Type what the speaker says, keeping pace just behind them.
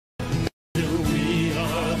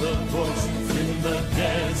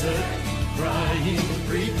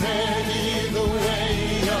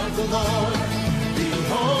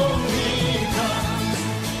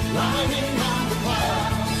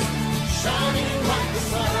like the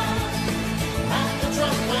sun, and the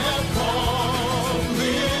trumpet call,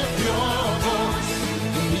 lift your voice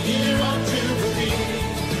in the year of Jubilee,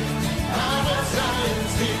 out of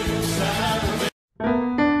Zion's new salvation.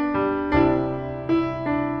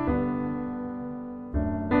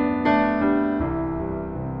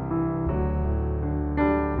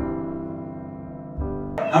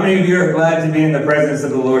 How many of you are glad to be in the presence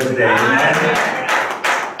of the Lord today? Amen.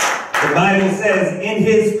 The Bible says, in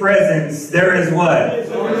His presence, there is what?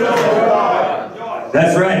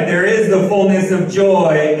 That's right. There is the fullness of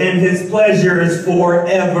joy, and His pleasures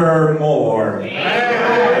forevermore.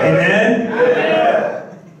 Amen?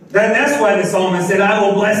 That's why the psalmist said, I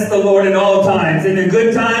will bless the Lord at all times. In the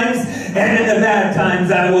good times and in the bad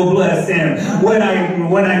times, I will bless Him. When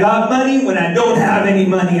I got money, when I don't have any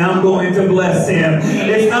money, I'm going to bless Him.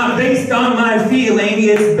 It's not based on my feeling.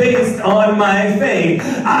 It's based on my faith.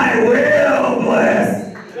 I will bless.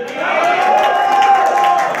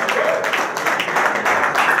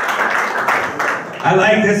 I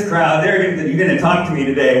like this crowd. You're going to talk to me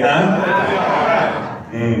today, huh?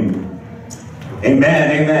 Amen,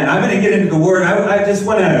 amen. I'm going to get into the Word. I just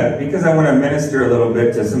want to, because I want to minister a little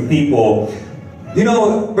bit to some people. You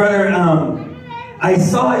know, brother, I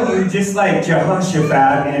saw you just like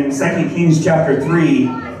Jehoshaphat in 2 Kings chapter 3,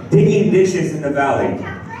 digging ditches in the valley.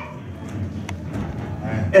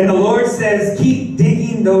 And the Lord says, keep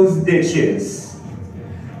digging those ditches.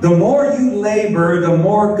 The more you labor, the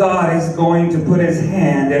more God is going to put His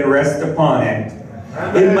hand and rest upon it.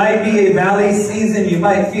 It might be a valley season. You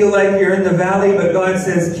might feel like you're in the valley, but God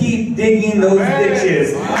says, keep digging those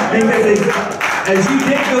ditches. Because as you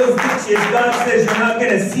dig those ditches, God says you're not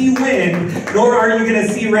going to see wind, nor are you going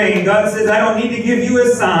to see rain. God says, I don't need to give you a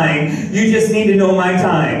sign. You just need to know my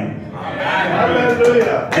time.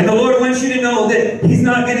 Hallelujah. And the Lord wants you to know that He's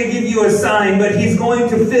not going to give you a sign, but He's going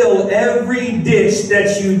to fill every ditch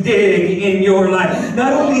that you dig in your life.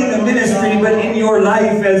 Not only in the ministry, but in your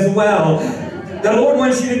life as well. The Lord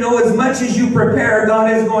wants you to know as much as you prepare, God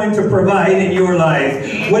is going to provide in your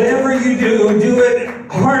life. Whatever you do, do it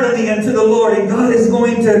heartily unto the Lord, and God is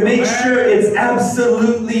going to make sure it's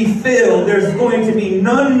absolutely filled. There's going to be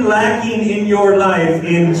none lacking in your life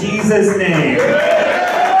in Jesus' name.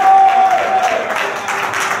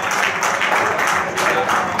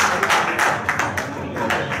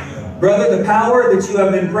 Brother, the power that you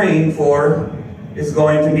have been praying for is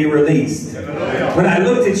going to be released. When I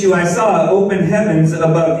looked at you, I saw open heavens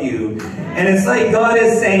above you. And it's like God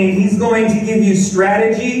is saying He's going to give you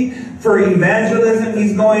strategy for evangelism.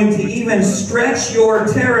 He's going to even stretch your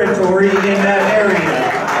territory in that area.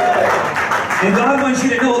 And God wants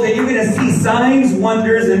you to know that you're going to see signs,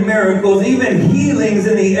 wonders, and miracles, even healings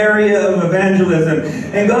in the area of evangelism.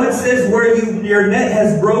 And God says where your net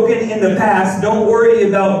has broken in the past, don't worry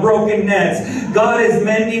about broken nets. God is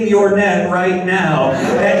mending your net right now.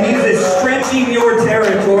 And He's stretching your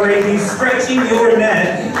territory. He's stretching your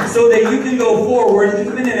net so that you can go forward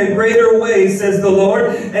even in a greater way, says the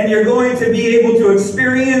Lord. And you're going to be able to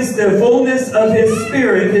experience the fullness of His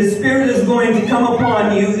Spirit. His Spirit is going to come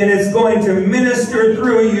upon you, and it's going to minister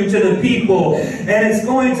through you to the people. And it's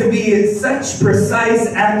going to be such precise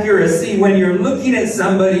accuracy. When you're looking at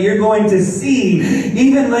somebody, you're going to see,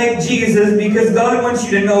 even like Jesus, because God wants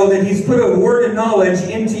you to know that He's put a word of knowledge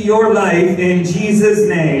into your life in Jesus'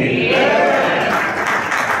 name.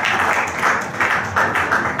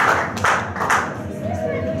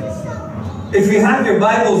 If you have your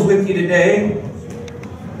Bibles with you today,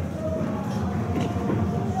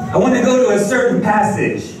 I want to go to a certain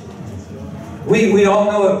passage. We all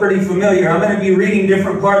know it pretty familiar. I'm going to be reading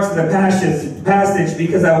different parts of the passage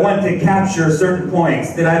because I want to capture certain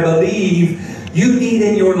points that I believe you need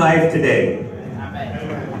in your life today.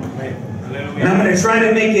 And I'm going to try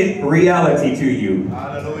to make it reality to you.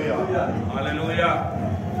 Hallelujah.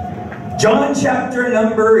 Hallelujah. John chapter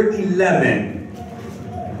number 11.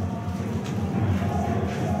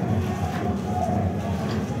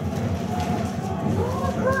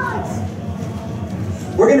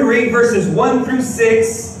 We're going to read verses 1 through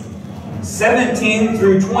 6, 17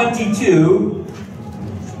 through 22,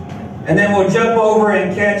 and then we'll jump over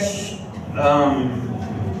and catch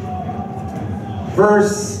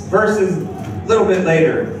verses a little bit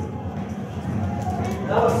later.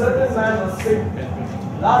 Now a certain man was sick,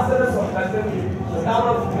 Lazarus of Bethany, the town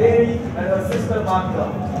of Mary and her sister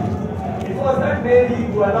Martha. It was that Mary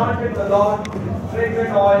who anointed the Lord with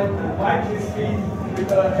fragrant oil and wiped His feet with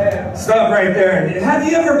her hair. Stop right there. Have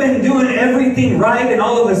you ever been doing everything right and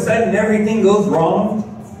all of a sudden everything goes wrong?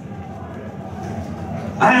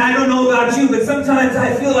 I don't know about you, but sometimes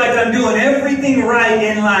I feel like I'm doing everything right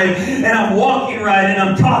in life, and I'm walking right, and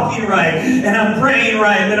I'm talking right, and I'm praying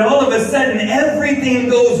right, but all of a sudden everything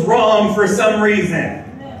goes wrong for some reason.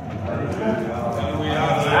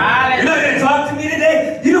 You're not going to talk to me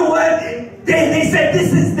today? You know what? They said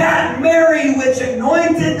this is that Mary which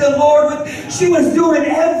anointed the Lord with. She was doing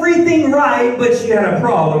everything right, but she had a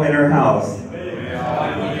problem in her house.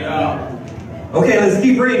 Okay, let's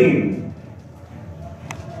keep reading.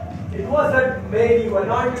 It was that Mary who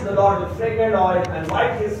anointed the Lord with fragrant oil and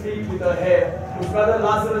wiped his feet with her hair, whose brother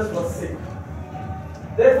Lazarus was sick.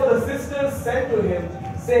 Therefore the sisters sent to him,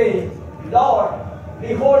 saying, Lord,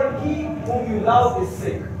 behold, he whom you love is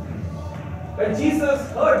sick. When Jesus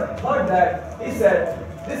heard that, he said,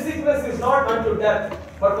 this sickness is not unto death,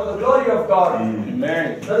 but for the glory of God,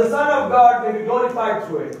 that the Son of God may be glorified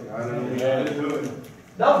through it. Amen.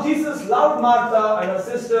 Now Jesus loved Martha and her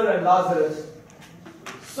sister and Lazarus.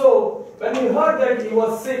 So, when he heard that he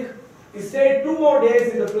was sick, he stayed 2 more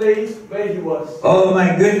days in the place where he was. Oh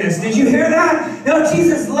my goodness, did you hear that? Now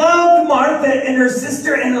Jesus loved Martha and her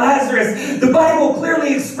sister and Lazarus. The Bible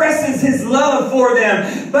clearly expresses his love for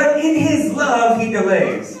them, but in his love he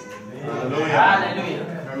delays.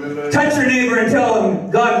 Hallelujah. Touch your neighbor and tell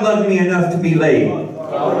him, God loved me enough to be late.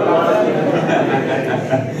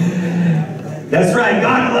 That's right.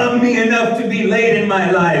 God loved me enough to be late in my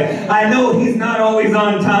life. I know he's not always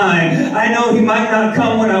on time. I know he might not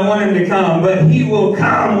come when I want him to come, but he will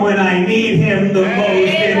come when I need him the most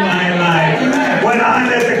in my life. When I'm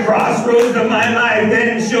at the crossroads of my life,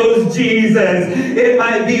 then shows Jesus. It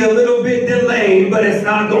might be a little bit delayed, but it's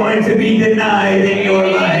not going to be denied in your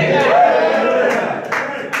life.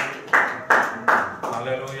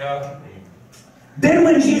 Then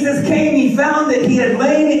when Jesus came, he found that he had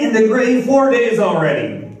lain in the grave 4 days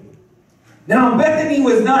already. Now Bethany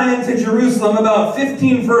was nigh unto Jerusalem, about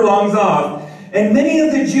 15 furlongs off. And many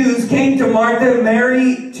of the Jews came to Martha and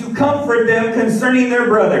Mary to comfort them concerning their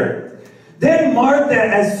brother. Then Martha,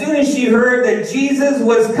 as soon as she heard that Jesus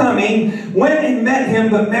was coming, went and met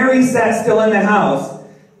him, but Mary sat still in the house.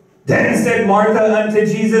 Then said Martha unto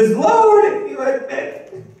Jesus, Lord, if you had been,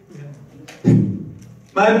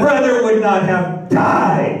 my brother would not have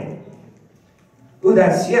died. Ooh,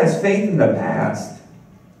 yes, faith in the past.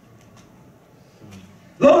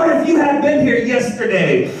 Lord, if you had been here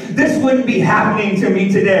yesterday, this wouldn't be happening to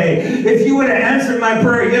me today. If you would have answered my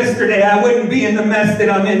prayer yesterday, I wouldn't be in the mess that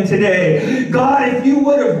I'm in today. God, if you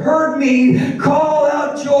would have heard me call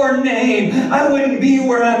out your name, I wouldn't be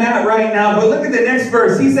where I'm at right now. But look at the next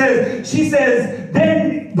verse. She says,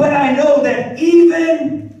 then, but I know that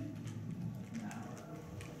even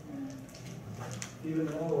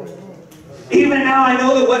now I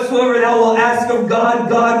know that whatsoever thou wilt ask of God,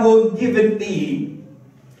 God will give it thee.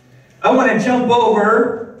 I want to jump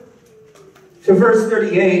over to verse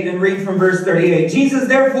 38 and read from verse 38. Jesus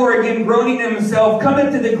therefore again groaning in himself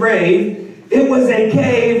cometh to the grave. It was a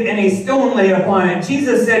cave, and a stone lay upon it.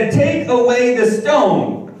 Jesus said, take away the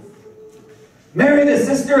stone. Mary, the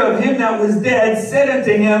sister of him that was dead, said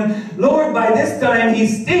unto him, Lord, by this time he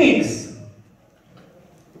stinks,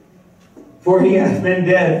 for he hath been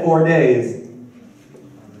dead 4 days.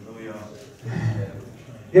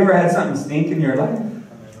 You ever had something stink in your life?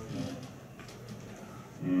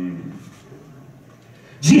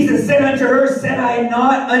 Jesus said unto her, said I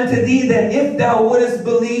not unto thee that if thou wouldest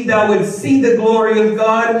believe, thou wouldst see the glory of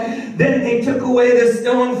God? Then they took away the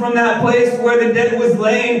stone from that place where the dead was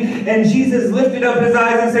laying, and Jesus lifted up his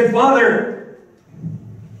eyes and said, Father,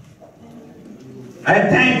 I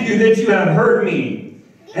thank you that you have heard me.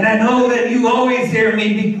 And I know that you always hear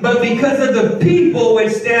me, but because of the people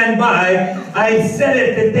which stand by, I said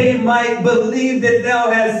it that they might believe that thou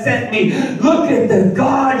hast sent me. Look at the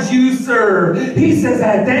God you serve. He says,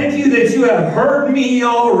 I thank you that you have heard me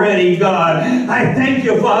already, God. I thank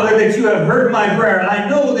you, Father, that you have heard my prayer. I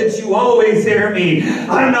know that you always hear me.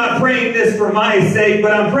 I'm not praying this for my sake,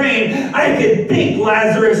 but I'm praying I could think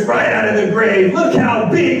Lazarus right out of the grave. Look how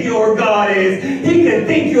big your God is. He could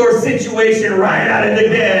think your situation right out of the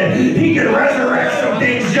dead. He can resurrect some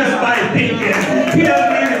things just by thinking. He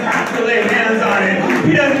doesn't even have to lay hands on it.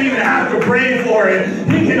 He doesn't even have to pray for it.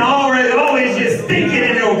 He can always just think it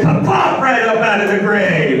and it'll pop right up out of the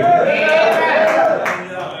grave.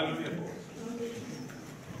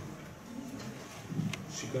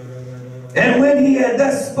 And when he had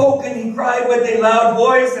thus spoken, he cried with a loud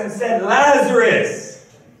voice and said, Lazarus,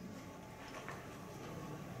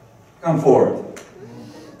 come forth.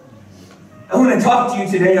 I want to talk to you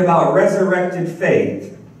today about resurrected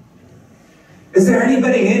faith. Is there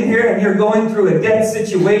anybody in here and you're going through a death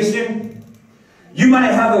situation? You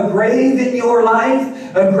might have a grave in your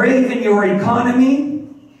life, a grave in your economy,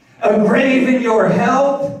 a grave in your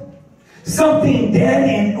health, something dead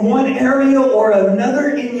in one area or another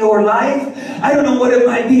in your life. I don't know what it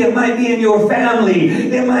might be. It might be in your family.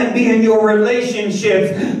 It might be in your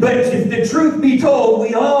relationships. But if the truth be told,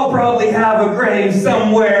 we all probably have a grave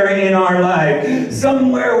somewhere in our life.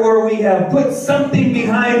 Somewhere where we have put something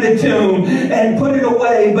behind the tomb and put it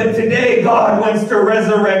away. But today God wants to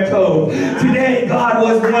resurrect hope. Today God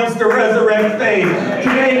wants to resurrect faith.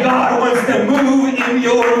 Today God wants to move in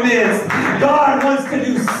your midst. God wants to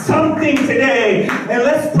do something today. And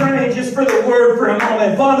let's pray just for the word for a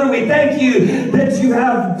moment. Father, we thank you that you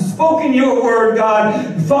have spoken your word,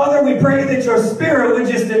 God. Father, we pray that your Spirit would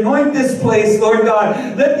just anoint this place, Lord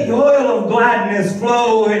God. Let the oil of gladness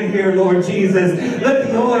flow in here, Lord Jesus. Let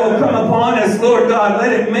the oil come upon us, Lord God.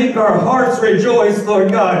 Let it make our hearts rejoice,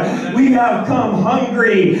 Lord God. We have come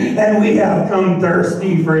hungry and we have come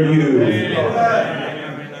thirsty for you.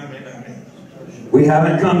 We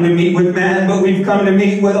haven't come to meet with man, but we've come to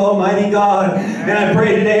meet with Almighty God. And I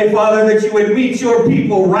pray today, Father, that you would meet your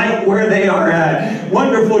people right where they are at.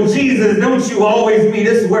 Wonderful Jesus, don't you always meet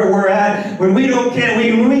us where we're at? When we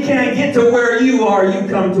can't get to where you are, you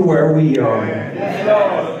come to where we are.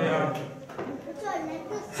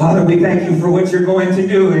 Father, we thank you for what you're going to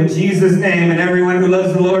do in Jesus' name. And everyone who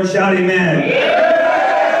loves the Lord, shout amen.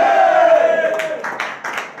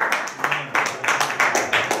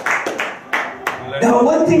 Now,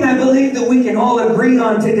 one thing I believe that we can all agree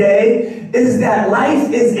on today is that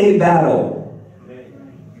life is a battle.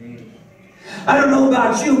 I don't know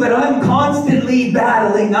about you, but I'm constantly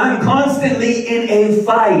battling. I'm constantly in a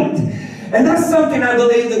fight. And that's something I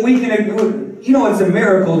believe that we can agree. You know, it's a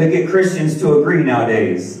miracle to get Christians to agree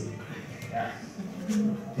nowadays.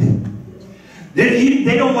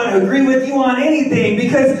 They don't want to agree with you on anything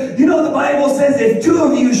because, you know, the Bible says if two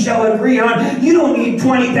of you shall agree on, you don't need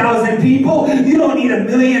 20,000 people. You don't need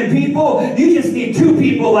 1,000,000 people. You just need two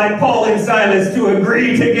people like Paul and Silas to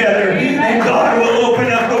agree together. And God will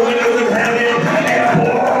open up the windows of heaven and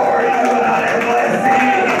pour you out a blessing.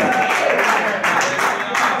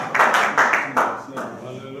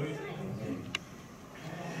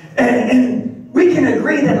 And we can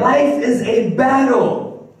agree that life is a battle.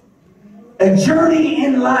 A journey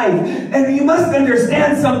in life. And you must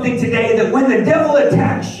understand something today, that when the devil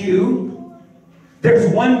attacks you, there's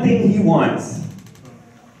one thing he wants.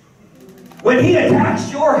 When he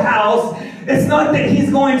attacks your house, it's not that he's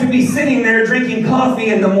going to be sitting there drinking coffee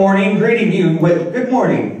in the morning, greeting you with good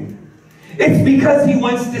morning. It's because he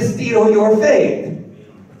wants to steal your faith.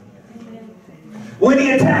 When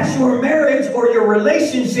he attacks your marriage or your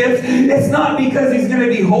relationships, it's not because he's going to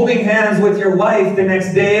be holding hands with your wife the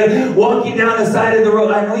next day, walking down the side of the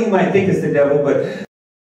road. I know you might think it's the devil, but he's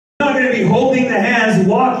not going to be holding the hands,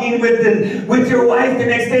 walking with your wife the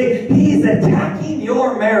next day. He's attacking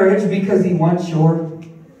your marriage because he wants your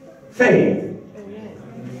faith.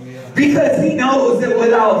 Because he knows that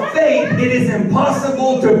without faith it is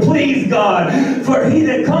impossible to please God. For he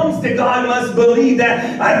that comes to God must believe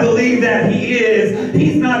that. I believe that he is.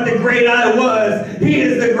 He's not the great I was. He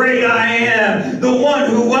is the great I am. The one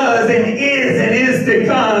who was and is to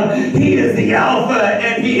come. He is the Alpha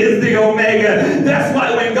and he is the Omega. That's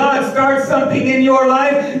why when God starts something in your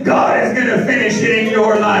life, God is going to finish it in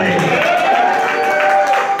your life.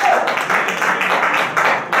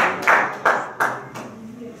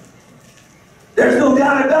 There's no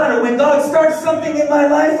doubt about it. When God starts something in my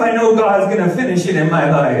life, I know God's going to finish it in my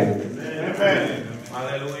life. Amen.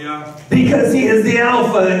 Hallelujah. Because he is the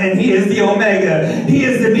Alpha and he is the Omega. He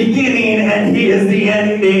is the beginning and he is the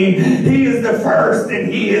ending. He is the first and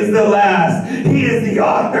he is the last. He is the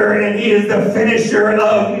author and he is the finisher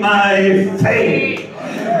of my faith.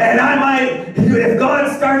 And I might, if God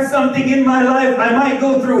starts something in my life, I might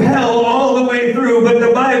go through hell all the way through. But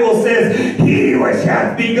the Bible says, he which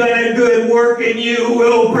hath begun a good work in you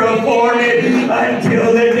will perform it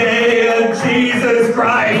until the day of Jesus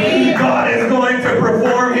Christ. God is going to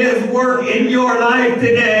perform his work in your life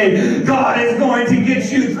today. God is going to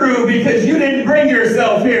get you through because you didn't bring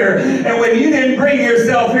yourself here. And when you didn't bring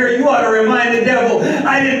yourself here, you ought to remind the devil,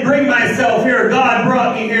 I didn't bring myself here. God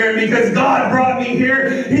brought me here. And because God brought me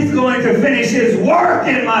here, he's going to finish his work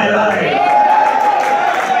in my life.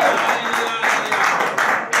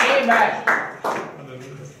 Amen.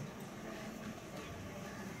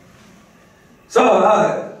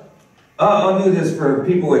 So I'll do this for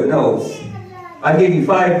people with notes. I give you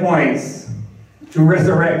 5 points to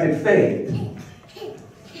resurrected faith.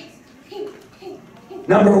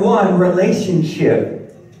 Number 1, relationship.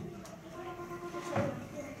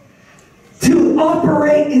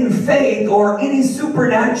 operate in faith or any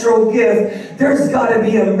supernatural gift, there's got to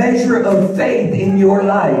be a measure of faith in your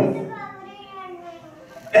life.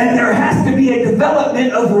 And there has to be a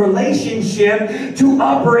development of relationship to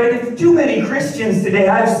operate. Too many Christians today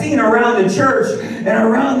I've seen around the church and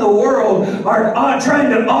around the world are trying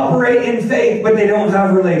to operate in faith, but they don't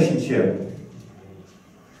have relationship.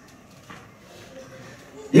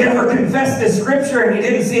 You ever confess the scripture and you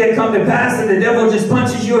didn't see it come to pass and the devil just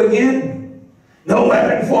punches you again? No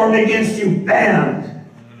weapon formed against you. Bam!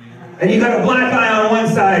 And you got a black eye on one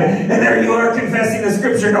side, and there you are confessing the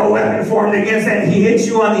scripture, no weapon formed against, and he hits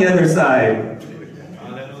you on the other side.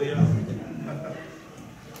 Hallelujah.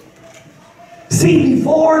 See,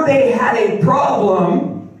 before they had a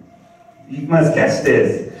problem, you must catch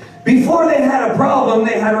this. Before they had a problem,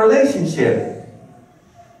 they had a relationship.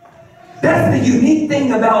 That's the unique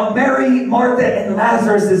thing about Mary, Martha, and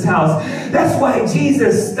Lazarus' house. That's why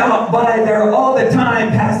Jesus stopped by there all the time,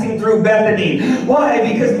 passing through Bethany.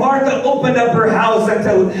 Why? Because Martha opened up her house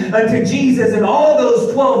unto Jesus and all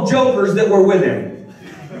those 12 jokers that were with him.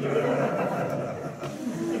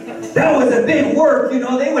 That was a big work, you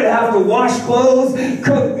know. They would have to wash clothes,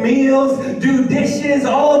 cook meals, do dishes,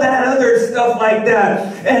 all that other stuff like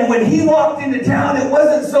that. And when he walked into town, it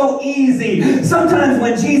wasn't so easy. Sometimes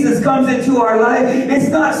when Jesus comes into our life, it's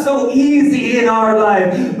not so easy in our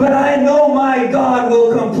life. But I know my God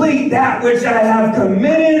will complete that which I have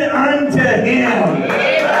committed unto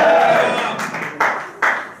him.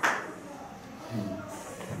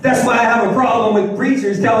 That's why I have a problem with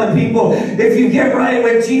preachers telling people, if you get right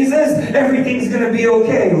with Jesus, everything's going to be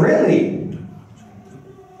okay. Really?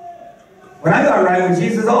 When I got right with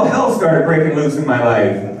Jesus, all hell started breaking loose in my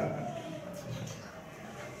life.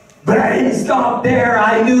 But I didn't stop there.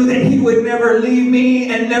 I knew that he would never leave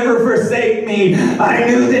me and never forsake me. I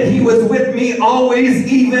knew that he was with me always,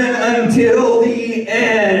 even until the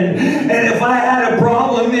end. And if I had a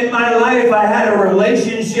problem in my life, I had a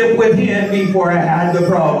relationship with him before I had the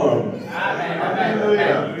problem.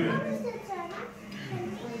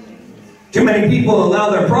 Too many people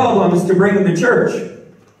allow their problems to bring them to church.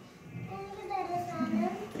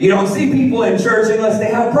 You don't see people in church unless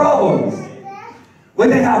they have problems. When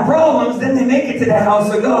they have problems, then they make it to the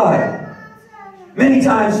house of God. Many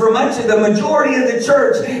times, for much of the majority of the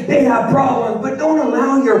church, they have problems, but don't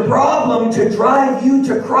allow your problem to drive you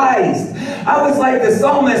to Christ. I was like the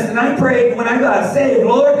psalmist, and I prayed when I got saved,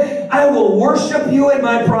 Lord, I will worship you in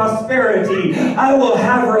my prosperity. I will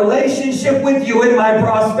have a relationship with you in my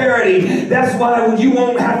prosperity. That's why you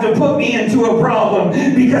won't have to put me into a problem,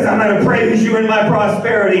 because I'm going to praise you in my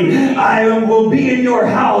prosperity. I will be in your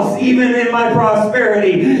house, even in my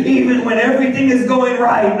prosperity. Even when everything is going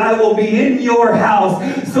right, I will be in your house,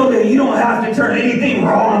 so that you don't have to turn anything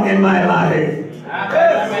wrong in my life.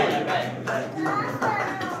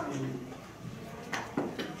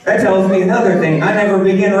 That tells me another thing. I never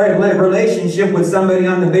begin a relationship with somebody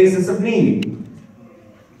on the basis of need.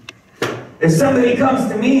 If somebody comes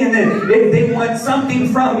to me and if they want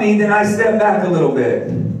something from me, then I step back a little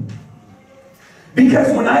bit.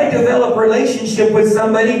 Because when I develop a relationship with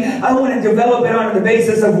somebody, I want to develop it on the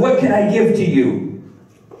basis of what can I give to you?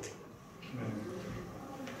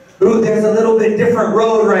 Ooh, there's a little bit different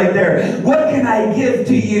road right there. What can I give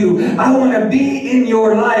to you? I want to be in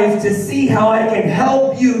your life to see how I can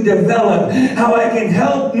help you develop, how I can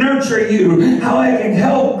help nurture you, how I can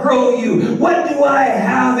help grow you. What do I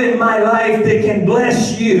have in my life that can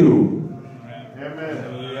bless you?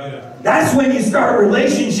 That's when you start a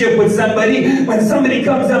relationship with somebody. When somebody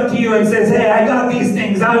comes up to you and says, hey, I got these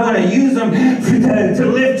things. I want to use them to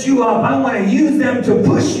lift you up. I want to use them to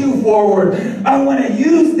push you forward. I want to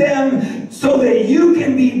use them so that you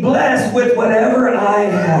can be blessed with whatever I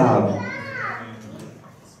have.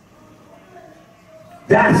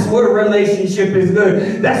 That's where relationship is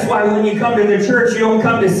good. That's why when you come to the church, you don't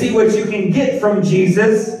come to see what you can get from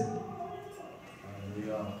Jesus.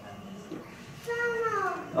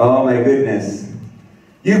 Oh my goodness.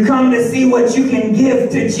 You come to see what you can give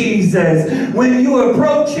to Jesus. When you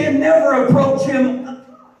approach him, never approach him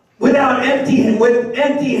with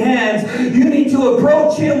empty hands. You need to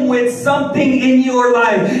approach him with something in your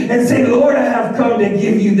life and say, Lord, I have come to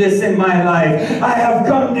give you this in my life. I have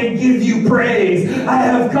come to give you praise. I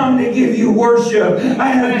have come to give you worship. I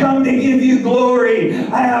have come to give you glory.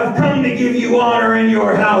 I have come to give you honor in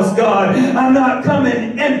your house, God. I'm not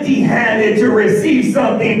coming empty-handed to receive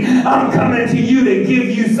something. I'm coming to you to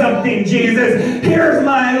give you something, Jesus. Here's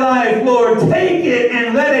my life, Lord. Take it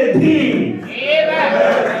and let it be.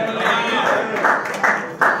 Amen.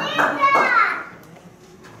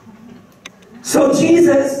 So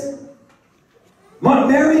Jesus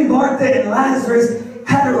Mary, Martha, and Lazarus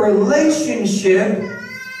had a relationship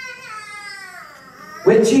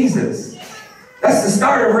with Jesus. That's the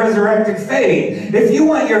start of resurrected faith. If you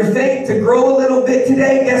want your faith to grow a little bit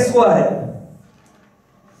today, guess what?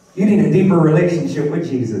 You need a deeper relationship with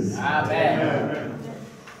Jesus. Amen.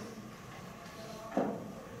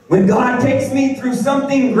 When God takes me through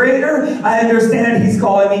something greater, I understand He's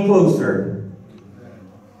calling me closer.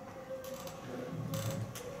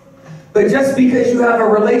 But just because you have a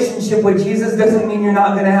relationship with Jesus doesn't mean you're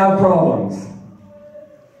not going to have problems.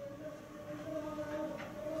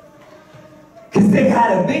 Because they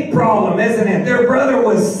had a big problem, isn't it? Their brother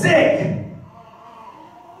was sick.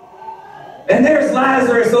 And there's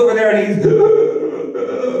Lazarus over there, and he's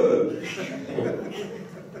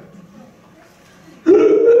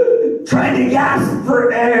trying to gasp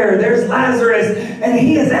for air. There's Lazarus, and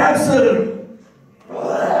he is absolute.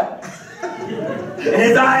 And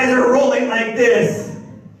his eyes are rolling like this.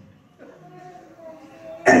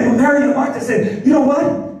 And Mary and Martha said, you know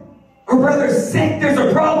what? Our brother's sick. There's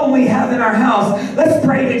a problem we have in our house. Let's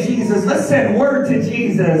pray to Jesus. Let's send word to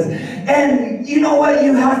Jesus. And you know what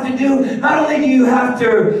you have to do? Not only do you have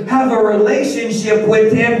to have a relationship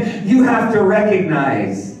with Him, you have to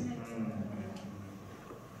recognize.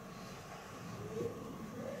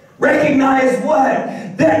 Recognize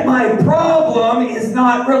what? That my problem is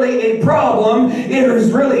not really a problem. It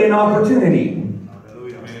is really an opportunity.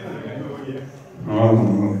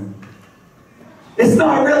 It's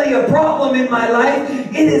not really a problem in my life.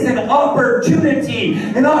 It is an opportunity.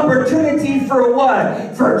 An opportunity for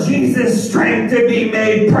what? For Jesus' strength to be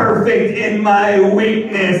made perfect in my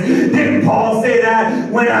weakness. Didn't Paul say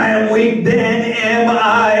that? When I am weak, then am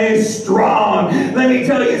I strong. Let me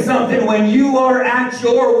tell you something. When you are at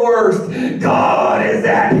your worst, God is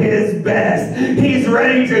at His best. He's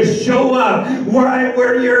ready to show up right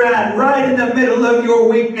where you're at. Right in the middle of your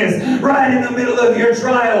weakness. Right in the middle of your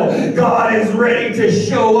trial. God is ready to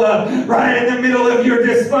show up. Right in the middle of your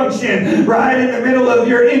dysfunction. Right in the middle of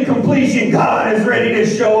your incompletion. God is ready to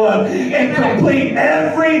show up and complete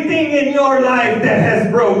everything in your life that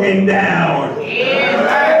has broken down.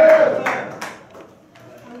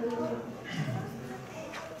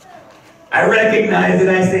 I recognize it.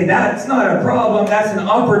 I say, that's not a problem. That's an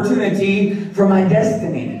opportunity for my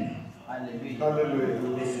destiny.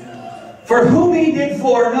 For whom He did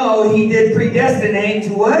foreknow, He did predestinate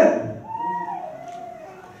to what?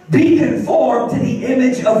 Be conformed to the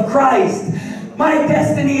image of Christ. My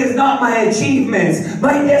destiny is not my achievements.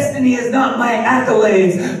 My destiny is not my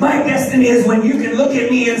accolades. My destiny is when you can look at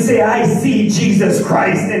me and say, I see Jesus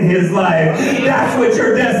Christ in His life. That's what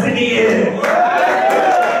your destiny is.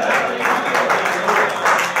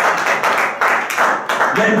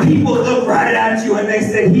 When people look right at you and they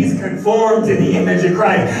say, he's conformed to the image of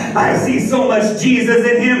Christ. I see so much Jesus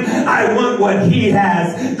in him. I want what he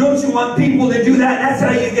has. Don't you want people to do that? That's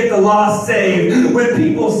how you get the lost saved. When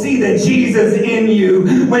people see the Jesus in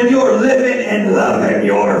you. When you're living and loving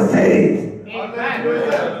your faith.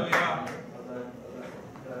 Amen.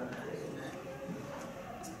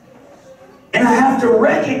 And I have to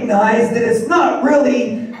recognize that it's not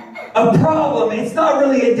really a problem. It's not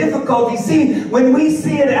really a difficulty. See, when we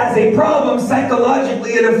see it as a problem,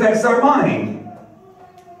 psychologically it affects our mind.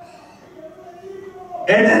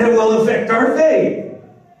 And then it will affect our faith.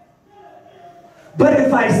 But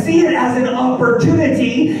if I see it as an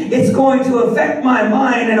opportunity, it's going to affect my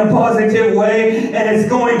mind in a positive way, and it's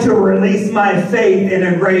going to release my faith in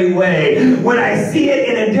a great way. When I see it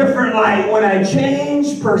in a different light, when I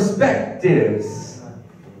change perspectives.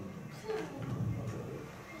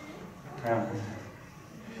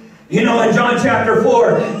 You know, in John chapter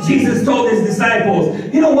 4, Jesus told His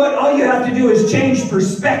disciples, you know what? All you have to do is change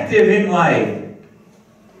perspective in life.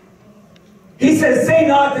 He says, say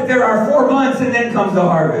not that there are 4 months and then comes the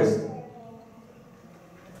harvest.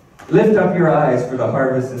 Lift up your eyes, for the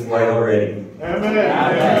harvest is white already.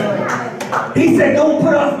 Amen. He said, don't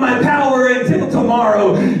put off my power until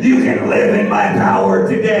tomorrow. You can live in my power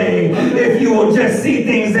today. If you will just see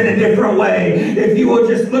things in a different way. If you will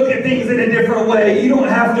just look at things in a different way. You don't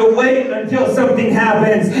have to wait until something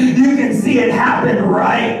happens. You can see it happen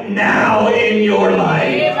right now in your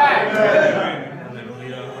life. Amen.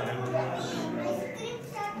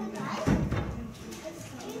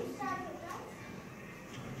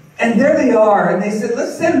 And there they are, and they said,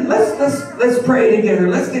 let's pray together.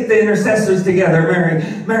 Let's get the intercessors together.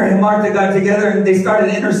 Mary and Martha got together, and they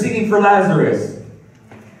started interceding for Lazarus.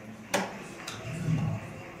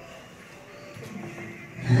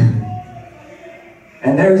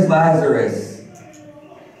 And there's Lazarus.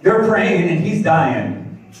 They're praying, and he's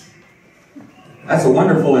dying. That's a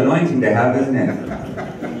wonderful anointing to have, isn't it?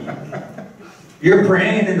 You're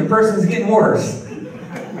praying and the person's getting worse.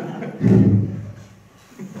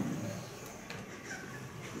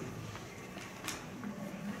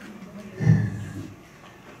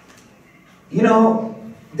 You know,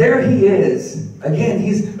 there he is. Again,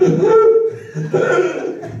 he's...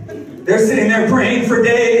 They're sitting there praying for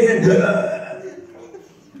days and...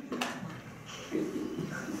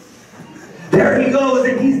 There he goes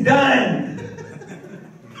and he's done.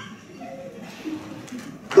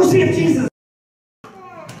 Go see if Jesus...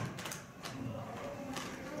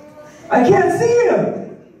 I can't see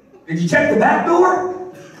him. Did you check the back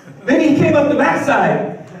door? Maybe he came up the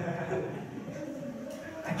backside.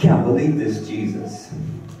 I can't believe this Jesus.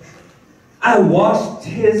 I washed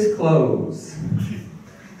his clothes.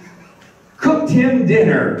 Cooked him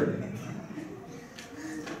dinner.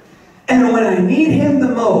 And when I need him the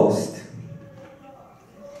most,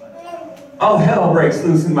 all hell breaks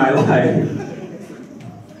loose in my life.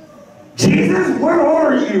 Jesus, where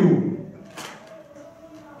are you?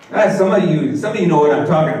 Some of you know what I'm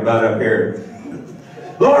talking about up here.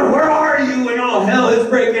 Lord, where are you when all hell is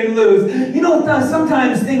breaking loose? You know,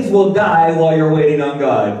 sometimes things will die while you're waiting on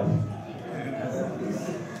God.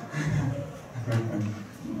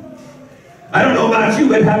 I don't know about you,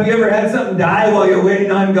 but have you ever had something die while you're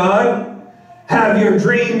waiting on God? Have your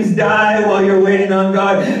dreams die while you're waiting on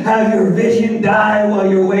God? Have your vision die while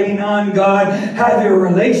you're waiting on God? Have your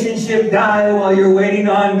relationship die while you're waiting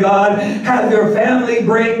on God? Have your family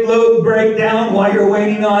break down while you're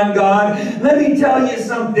waiting on God? Let me tell you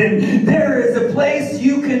something. There is a place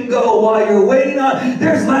you can go while you're waiting on.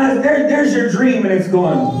 There's your dream and it's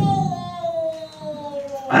going,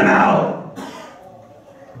 I'm out.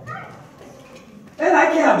 And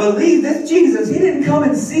I can't believe this Jesus. He didn't come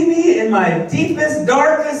and see me in my deepest,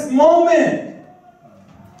 darkest moment.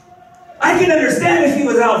 I can understand if he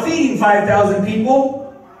was out feeding 5,000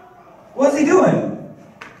 people. What's he doing?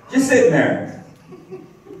 Just sitting there.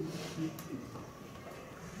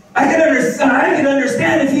 I can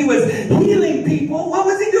understand if he was healing people. What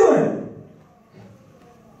was he doing?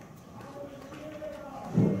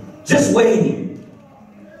 Just waiting.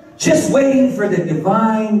 Just waiting for the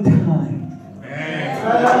divine time.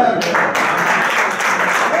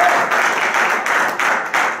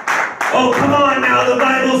 Oh, come on now. The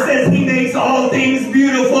Bible says he makes all things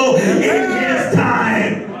beautiful in his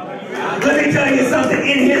time. Let me tell you something.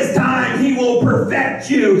 In his time, he will perfect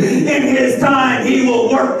you. In his time, he will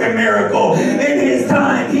work the miracle. In his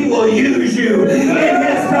time, he will use you. In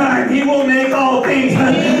his time, he will make all things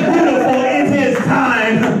beautiful in his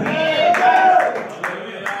time.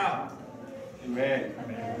 Amen.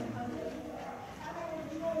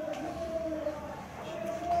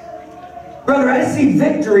 Brother, I see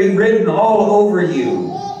victory written all over you.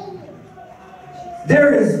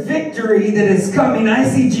 There is victory that is coming. I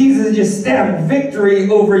see Jesus just stamp victory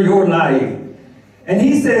over your life. And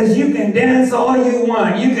he says you can dance all you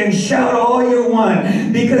want. You can shout all you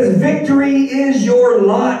want. Because victory is your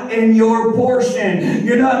lot and your portion.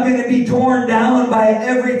 You're not going to be torn down by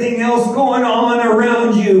everything else going on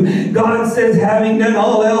around you. God says, having done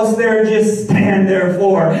all else there, just stand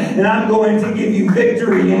therefore. And I'm going to give you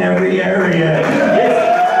victory in every area.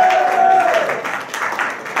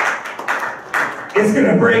 It's going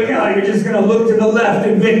to break out. You're just going to look to the left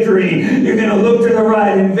and victory. You're going to look to the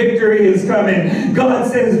right and victory is coming.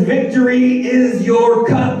 God says victory is your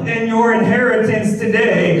cup and your inheritance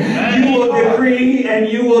today. You will decree and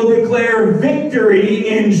you will declare victory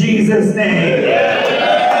in Jesus' name.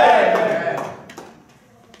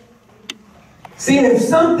 See, if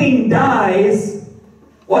something dies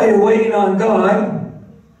while you're waiting on God,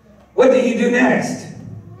 what do you do next?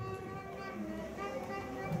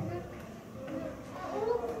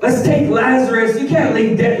 Let's take Lazarus. You can't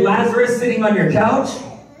leave dead Lazarus sitting on your couch.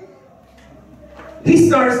 He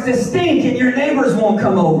starts to stink and your neighbors won't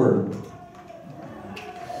come over.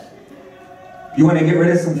 You want to get rid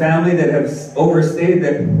of some family that have overstayed,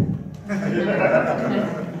 that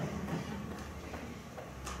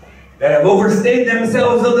have overstayed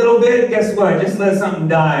themselves a little bit? Guess what? Just let something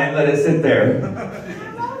die and let it sit there.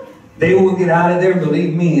 They will get out of there,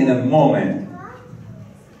 believe me, in a moment.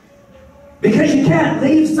 Because you can't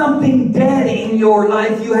leave something dead in your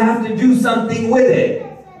life. You have to do something with it.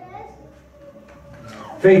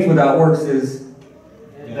 Faith without works is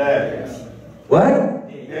dead. What?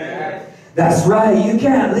 Dead. That's right. You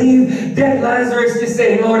can't leave dead Lazarus just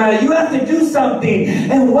saying, Lord, you have to do something.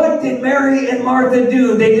 And what did Mary and Martha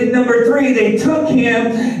do? They did number 3. They took him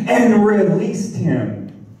and released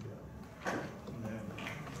him.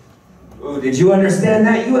 Oh, did you understand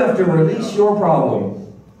that? You have to release your problem.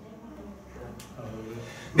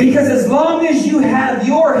 Because as long as you have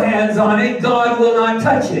your hands on it, God will not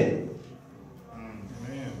touch it.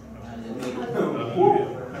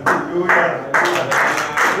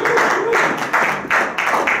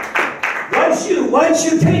 Once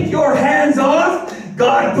you take your hands off,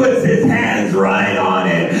 God puts His hands right on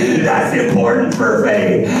it. That's important for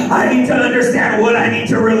faith. I need to understand what I need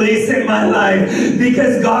to release in my life,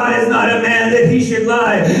 because God is not a man that He should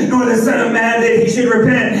lie, nor the Son of Man that He should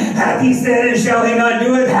repent. Hath He said, and shall He not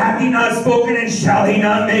do it? Hath He not spoken, and shall He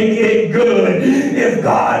not make it good? If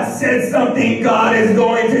God said something, God is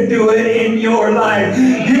going to do it in your life.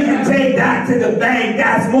 You can take that to the bank.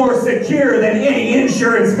 That's more secure than any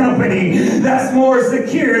insurance company. That's more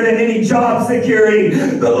secure than any job security.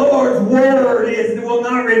 The Lord's word will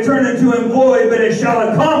not return unto Him void, but it shall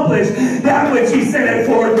accomplish that which He sent it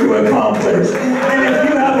forth to accomplish. And if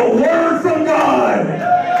you have a word from God,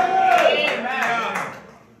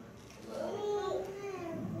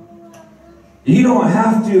 you don't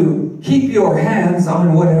have to keep your hands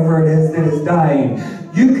on whatever it is that is dying.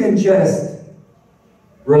 You can just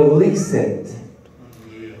release it.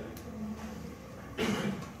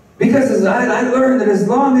 Because as I learned that as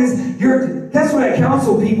long as that's what I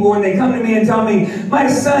counsel people when they come to me and tell me, my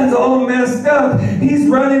son's all messed up. He's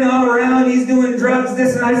running all around. He's doing drugs,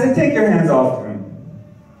 this and that. I said, take your hands off him.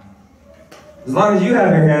 As long as you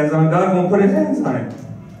have your hands on, God won't put His hands on it.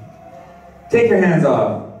 Take your hands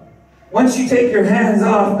off. Once you take your hands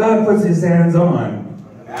off, God puts His hands on.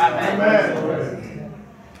 Amen.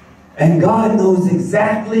 And God knows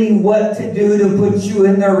exactly what to do to put you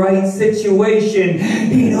in the right situation.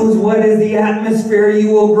 He knows what is the atmosphere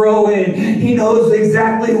you will grow in. He knows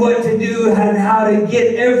exactly what to do and how to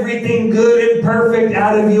get everything good and perfect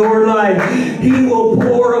out of your life. He will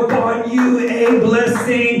pour upon you a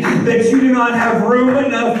blessing that you do not have room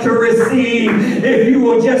enough to receive. If you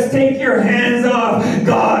will just take your hands off,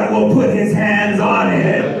 God will put His hands on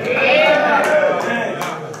it.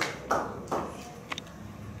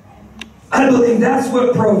 I believe that's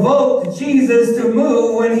what provoked Jesus to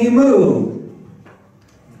move when He moved.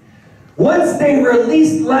 Once they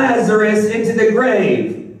released Lazarus into the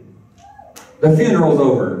grave, the funeral's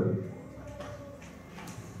over.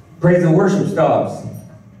 Praise and worship stops.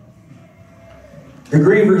 The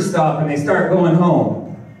grievers stop and they start going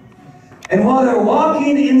home. And while they're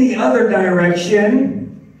walking in the other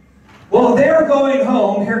direction, while they're going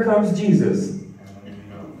home, here comes Jesus.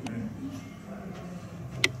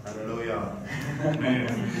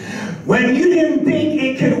 When you didn't think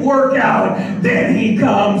it could work out, then He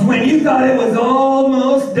comes. When you thought it was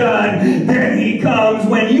almost done, then He comes.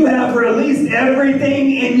 When you have released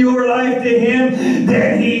everything in your life to Him,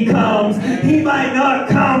 then He comes. He might not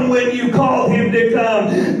come when you call Him to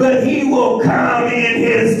come, but He will come in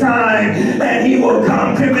His time, and He will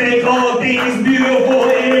come to make all things beautiful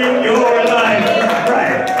in your life.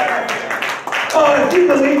 Right? Oh, if you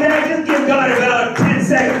believe that, just give God about 10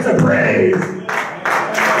 seconds of praise.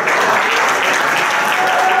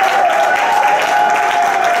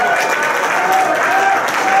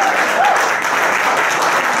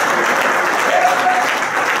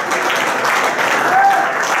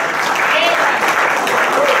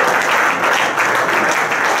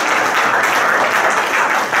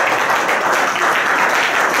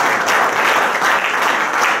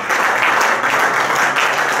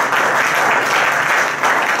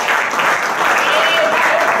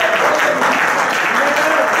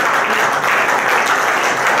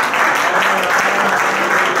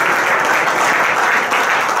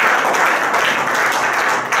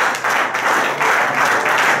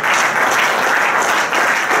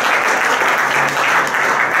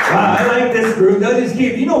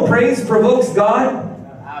 You know, praise provokes God.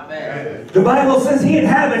 Amen. The Bible says He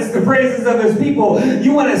inhabits the praises of His people.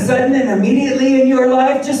 You want a sudden and immediately in your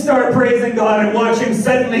life? Just start praising God and watch Him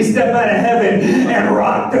suddenly step out of heaven and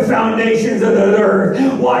rock the foundations of the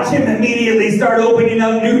earth. Watch Him immediately start opening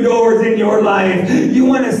up new doors in your life. You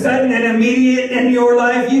want a sudden and immediate in your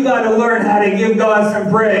life? You got to learn how to give God some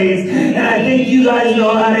praise. And I think you guys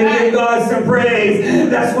know how to give God some praise.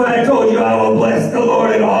 That's why I told you I will bless the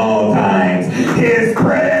Lord at all times. His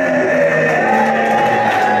praise.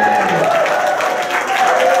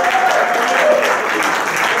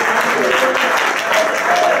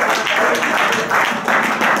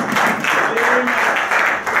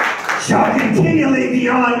 Shall continually be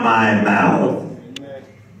on my mouth.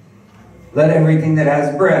 Let everything that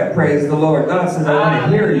has breath praise the Lord. God says, I want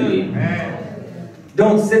to hear you.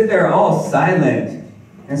 Don't sit there all silent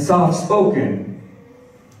and soft-spoken.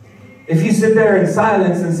 If you sit there in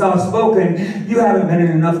silence and soft-spoken, you haven't been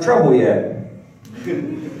in enough trouble yet.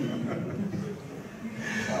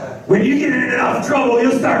 When you get in enough trouble,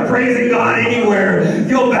 you'll start praising God anywhere.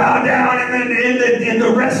 You'll bow down in the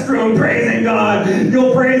restroom praising God.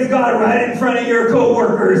 You'll praise God right in front of your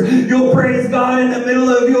co-workers. You'll praise God in the middle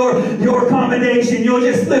of your accommodation. You'll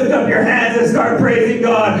just lift up your hands and start praising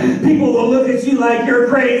God. People will look at you like you're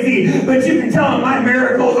crazy, but you can tell them my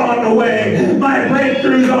miracle's on the way. My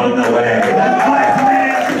breakthrough's on the way. My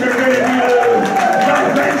finances are going to be loose.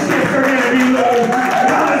 My friendships are going to be loose.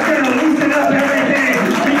 God's going to loosen up everything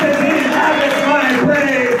because He inhabits my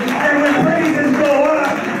praise. And when praises go up,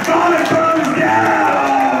 God comes down.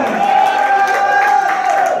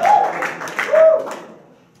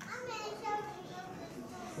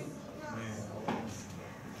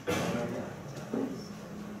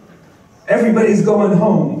 Everybody's going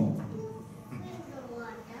home.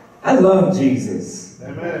 I love Jesus.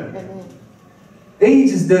 Amen. He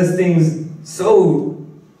just does things so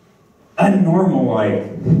unnormal like.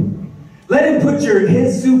 Let Him put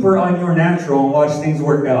His super on your natural and watch things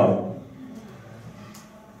work out.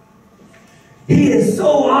 He is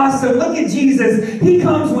so awesome. Look at Jesus. He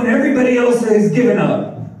comes when everybody else has given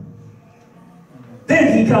up.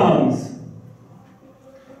 Then He comes.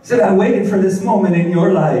 He said, I waited for this moment in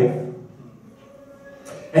your life.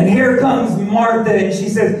 And here comes Martha, and she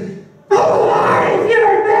says, oh, Lord, if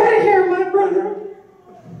you're not here, my brother.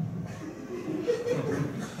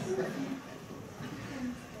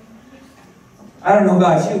 I don't know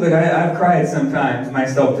about you, but I've cried sometimes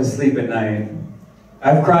myself to sleep at night.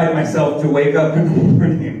 I've cried myself to wake up in the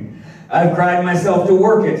morning. I've cried myself to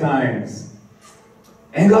work at times.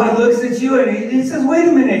 And God looks at you and He says, wait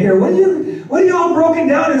a minute here. What are you all broken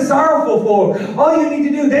down and sorrowful for? All you need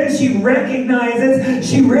to do. Then she recognizes,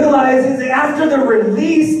 she realizes that after the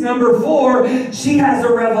release, number 4, she has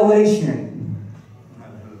a revelation.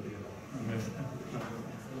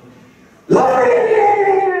 Lord,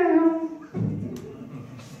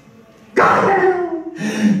 God,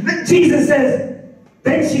 Jesus says,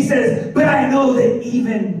 then she says, but I know that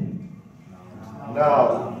even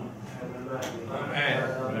No.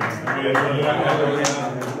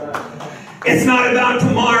 it's not about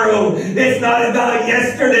tomorrow. It's not about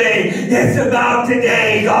yesterday. It's about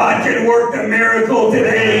today. God can work the miracle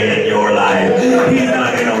today in your life. He's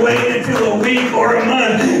not going to wait until a week or a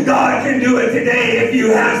month. God can do it today if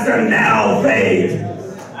you have some now faith.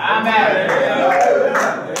 Amen.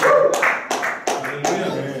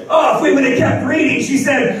 Oh, if we would have kept reading, she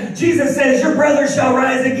said, Jesus says, your brother shall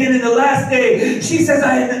rise again in the last day. She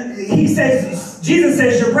says, Jesus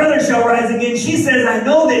says, your brother shall rise again. She says, I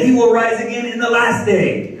know that he will rise again in the last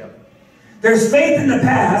day. There's faith in the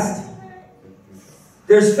past.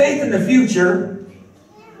 There's faith in the future.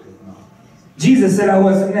 Jesus said, I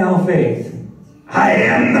wasn't now faith. I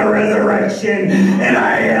am the resurrection and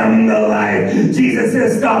I am the life. Jesus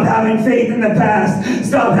says, stop having faith in the past.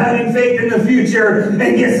 Stop having faith in the future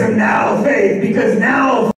and get some now faith, because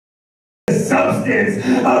now the substance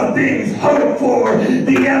of things hoped for,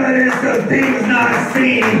 the evidence of things not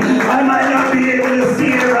seen. I might not be able to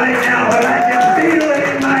see it right now, but I can feel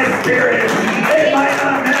it in my spirit. It might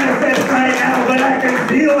not manifest right now, but I can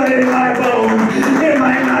feel it in my bones. It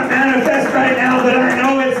might not manifest right now, but I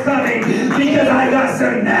know it's coming because I got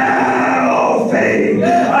some now faith.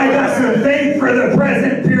 I got some faith for the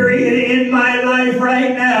present period in my life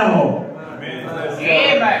right now.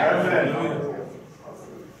 Amen.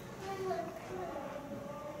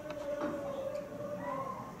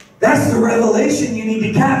 That's the revelation you need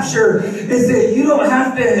to capture, is that you don't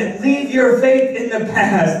have to leave your faith in the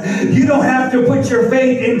past. You don't have to put your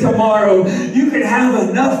faith in tomorrow. You can have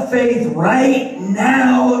enough faith right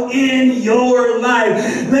now in your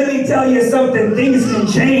life. Let me tell you something. Things can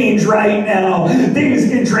change right now. Things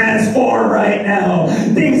can transform right now.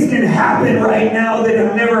 Things can happen right now that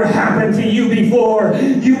have never happened to you before.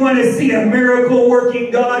 You want to see a miracle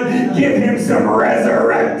working God? Give Him some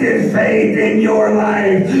resurrected faith in your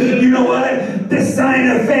life. You know what? The sign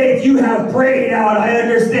of faith, you have prayed out, I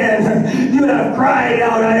understand. You have cried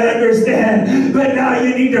out, I understand. But now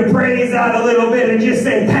you need to praise out a little bit and just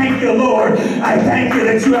say, thank you, Lord. I thank you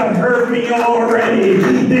that you have heard me already.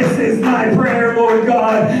 This is my prayer, Lord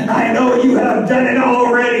God. I know you have done it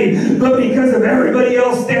already. But because of everybody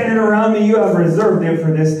else standing around me, you have reserved it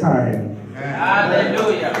for this time.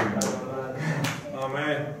 Hallelujah.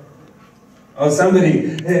 Amen. Oh,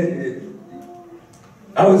 somebody...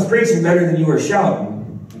 I was preaching better than you were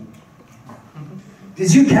shouting.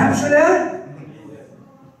 Did you capture that?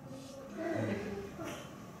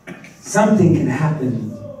 Something can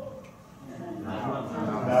happen.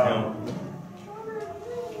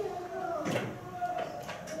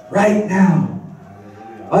 Right now.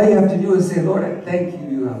 All you have to do is say, Lord, I thank you.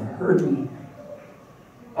 You have heard me.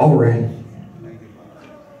 already.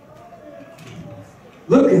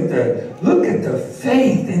 Look at the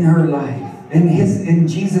faith in her life, in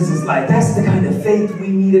Jesus' life. That's the kind of faith we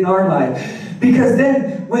need in our life. Because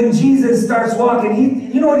then when Jesus starts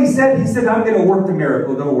walking, you know what he said? He said, I'm going to work the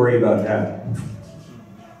miracle. Don't worry about that.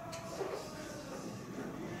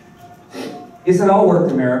 He said, I'll work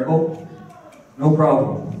the miracle. No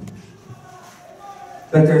problem.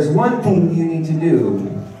 But there's one thing you need to do.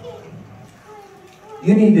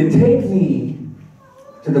 You need to take me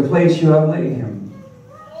to the place you have laid him.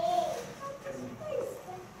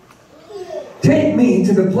 Take me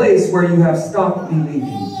to the place where you have stopped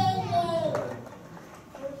believing.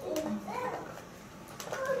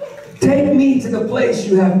 Take me to the place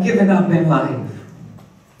you have given up in life.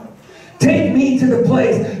 Take me to the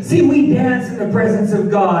place. See, we dance in the presence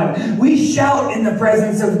of God. We shout in the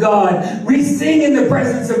presence of God. We sing in the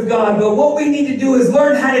presence of God. But what we need to do is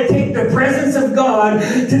learn how to take the presence of God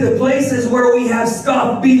to the places where we have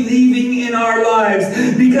stopped believing in our lives.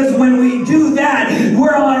 Because when we do that,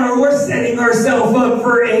 we're setting ourselves up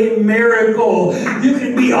for a miracle. You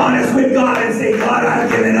can be honest with God and say, God, I've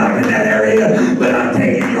given up in that area, but I'm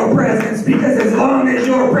taking your presence, because as long as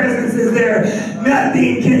your presence is there,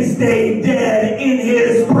 nothing can stay dead in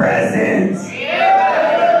his presence.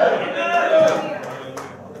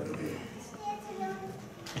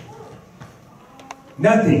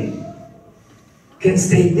 Nothing can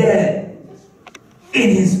stay dead in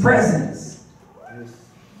his presence.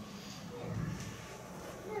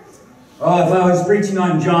 Oh, if I was preaching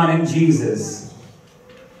on John and Jesus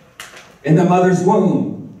in the mother's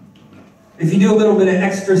womb, if you do a little bit of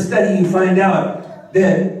extra study, you find out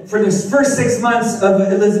that for the first 6 months of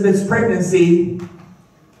Elizabeth's pregnancy,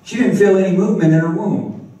 she didn't feel any movement in her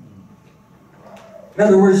womb. In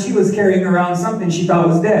other words, she was carrying around something she thought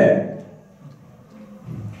was dead.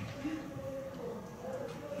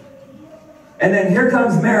 And then here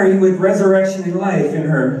comes Mary with resurrection and life in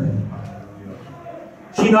her.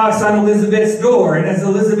 She knocks on Elizabeth's door, and as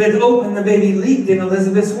Elizabeth opened, the baby leaped in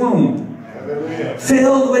Elizabeth's womb.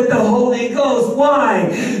 Filled with the Holy Ghost. Why?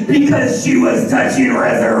 Because she was touching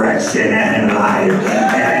resurrection and life.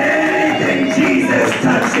 Anything Jesus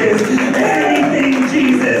touches, anything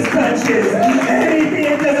Jesus touches, anything,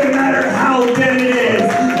 it doesn't matter how dead it is,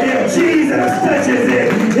 if Jesus touches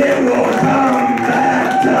it, it will come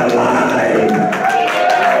back to life.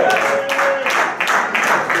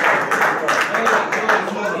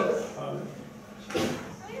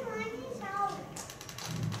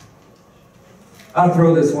 I'll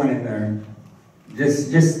throw this one in there.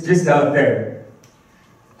 Just out there.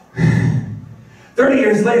 30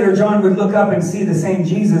 years later, John would look up and see the same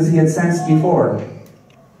Jesus he had sensed before.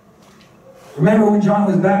 Remember when John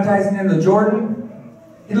was baptizing in the Jordan?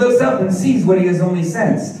 He looks up and sees what he has only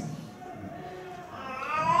sensed.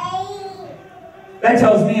 That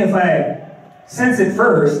tells me if I sense it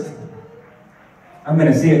first, I'm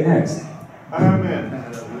going to see it next. Amen.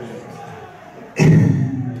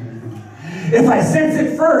 If I sense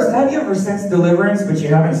it first, have you ever sensed deliverance but you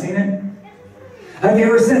haven't seen it? Have you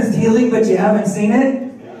ever sensed healing but you haven't seen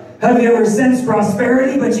it? Have you ever sensed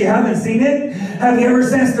prosperity but you haven't seen it? Have you ever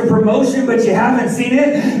sensed a promotion but you haven't seen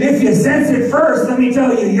it? If you sense it first, let me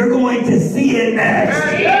tell you, you're going to see it next.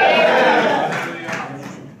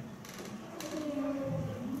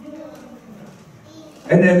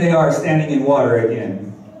 And then they are standing in water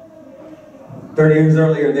again. 30 years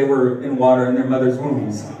earlier, they were in water in their mother's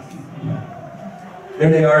wombs. There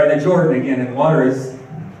they are in the Jordan again, and water is...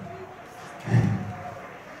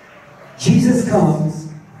 Jesus comes.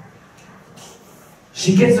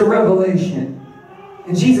 She gets a revelation.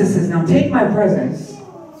 And Jesus says, now take my presence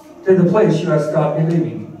to the place you have stopped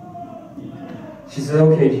believing. She says,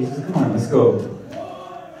 okay, Jesus, come on, let's go.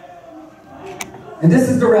 And this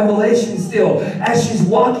is the revelation still. As she's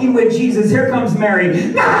walking with Jesus, here comes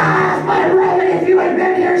Mary. Ah, my brother, if you had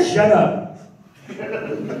been here, shut up.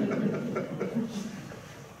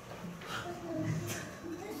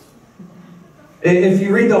 If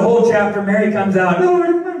you read the whole chapter, Mary comes out, Lord,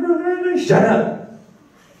 my brother, shut up.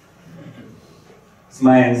 It's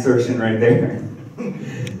my insertion right there.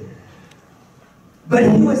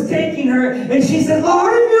 But he was taking her, and she said,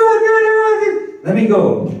 Lord, if you were good, let me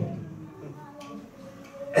go.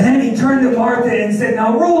 And then he turned to Martha and said,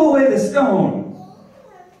 now roll away the stone.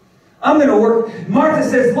 I'm going to work. Martha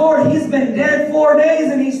says, Lord, he's been dead 4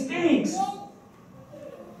 days and he stinks.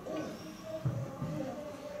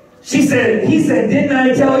 He said, didn't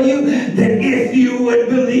I tell you that if you would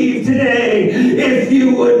believe today, if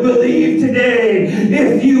you would believe today,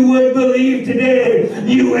 if you would believe today,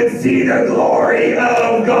 you would see the glory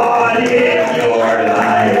of God in your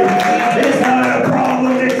life. It's not a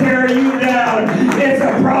problem. It's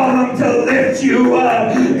lift you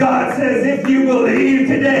up. God says if you believe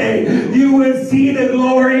today, you would see the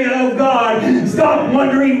glory of God. Stop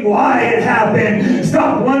wondering why it happened.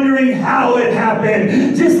 Stop wondering how it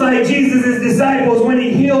happened. Just like Jesus' disciples when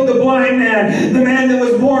he healed the blind man, the man that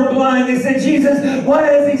was born blind, they said, Jesus, why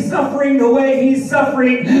is he suffering the way he's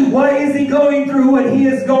suffering? Why is he going through what he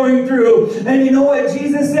is going through? And you know what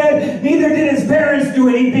Jesus said? Neither did his parents do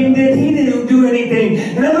anything, did he do anything.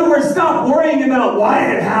 In other words, stop worrying about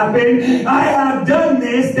why it happened. I have done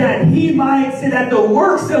this that he might say that the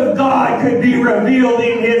works of God could be revealed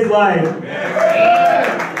in his life.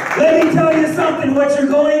 Let me tell you something. What you're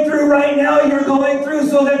going through right now, you're going through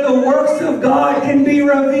so that the works of God can be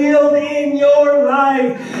revealed in your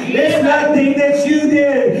life. It's nothing that you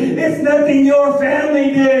did. It's nothing your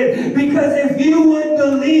family did. Because if you would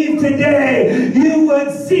believe today, you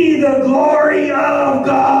would see the glory of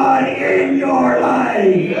God in your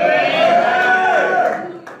life.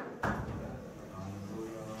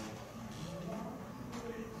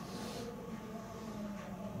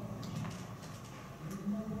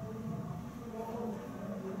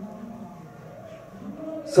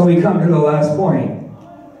 So we come to the last point.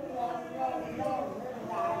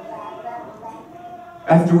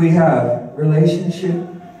 After we have relationship,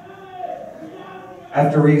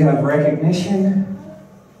 after we have recognition,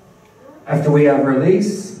 after we have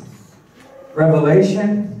release,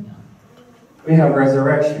 revelation, we have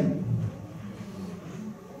resurrection.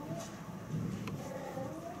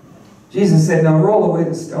 Jesus said, now roll away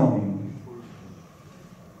the stone.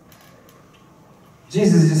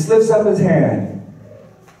 Jesus just lifts up his hand.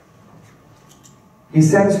 He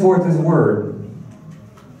sends forth his word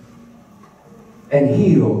and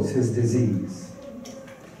heals his disease.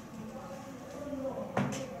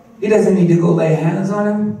 He doesn't need to go lay hands on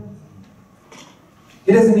him.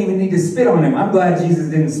 He doesn't even need to spit on him. I'm glad Jesus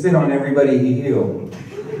didn't spit on everybody he healed.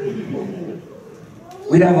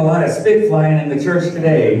 We'd have a lot of spit flying in the church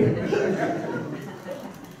today.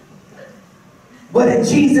 What did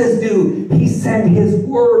Jesus do? He sent his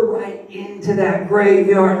word right into that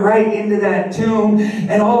graveyard, right into that tomb,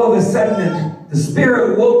 and all of a sudden the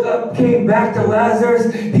spirit woke up, came back to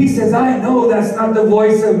Lazarus. He says, I know that's not the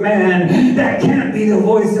voice of man. That can't be the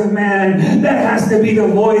voice of man. That has to be the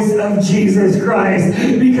voice of Jesus Christ,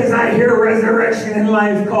 because I hear resurrection and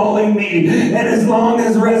life calling me. And as long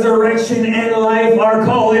as resurrection and life are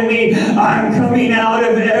calling me, I'm coming out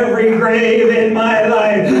of every grave in my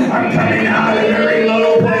life. I'm coming out of every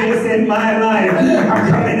low place in my life. I'm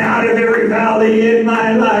coming out of every valley in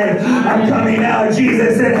my life. I'm coming out.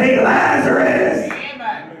 Jesus said, hey, Lazarus.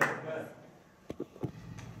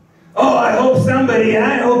 Oh, I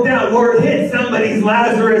hope that word hit somebody's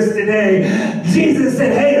Lazarus today. Jesus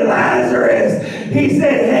said, hey, Lazarus. He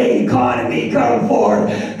said, hey, economy, come forth.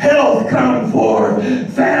 Health, come forth.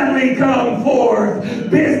 Family, come forth.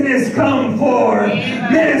 Business, come forth.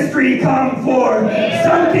 Ministry, come forth.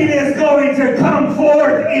 Something is going to come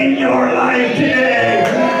forth in your life today.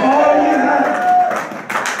 All you have.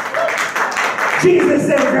 Jesus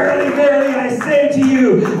said, verily, verily, I say to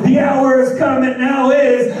you, the hour is come and now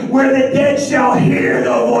is, where the dead shall hear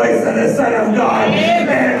the voice of the Son of God,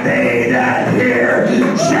 and they that hear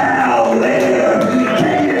shall live.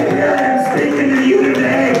 Can you hear him speaking to you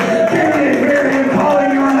today? Can you hear him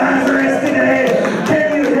calling your Lazarus today?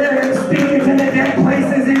 Can you hear him speaking to the dead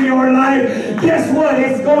places in your life? Guess what?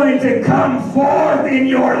 It's going to come forth in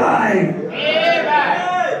your life. Amen.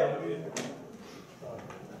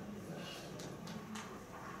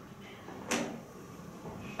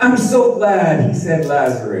 I'm so glad he said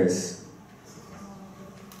Lazarus.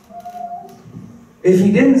 If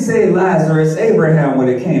he didn't say Lazarus, Abraham would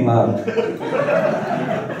have came up.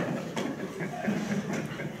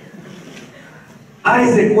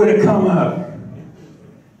 Isaac would have come up.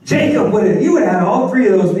 Jacob would have, you would have had all three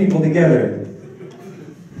of those people together.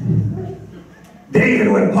 David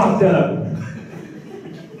would have popped up.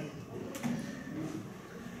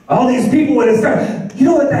 All these people would have started. You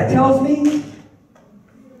know what that tells me?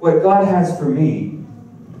 What God has for me,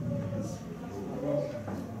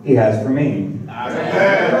 he has for me.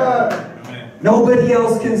 Amen. Nobody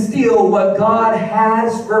else can steal what God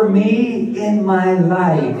has for me in my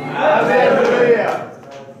life. Hallelujah.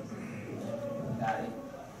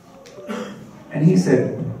 And he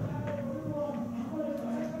said,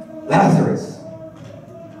 Lazarus,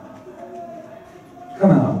 come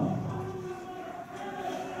out.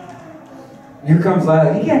 Here comes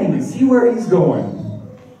Lazarus. He can't even see where he's going.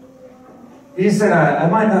 He said, I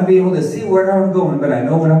might not be able to see where I'm going, but I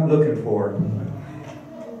know what I'm looking for.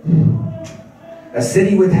 A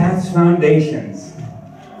city with half foundations.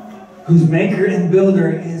 whose maker and builder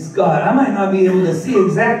is God. I might not be able to see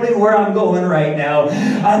exactly where I'm going right now.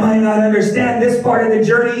 I might not understand this part of the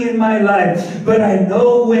journey in my life, but I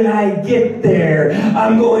know when I get there,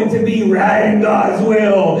 I'm going to be right in God's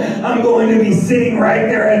will. I'm going to be sitting right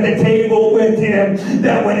there at the table with Him,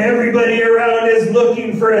 that when everybody around is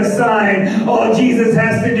looking for a sign, all Jesus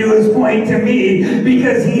has to do is point to me,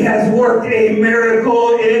 because He has worked a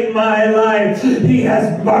miracle in my life. He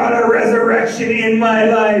has brought a resurrection in my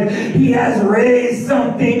life. He has raised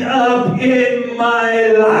something up in my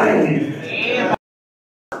life.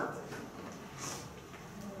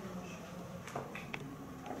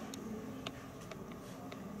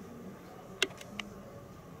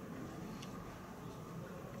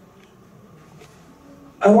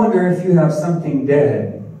 I wonder if you have something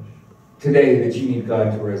dead today that you need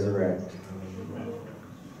God to resurrect.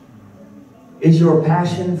 Is your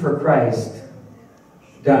passion for Christ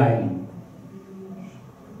dying?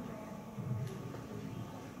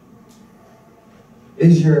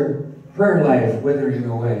 Is your prayer life withering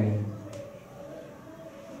away?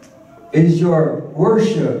 Is your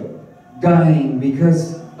worship dying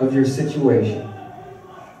because of your situation?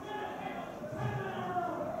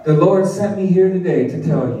 The Lord sent me here today to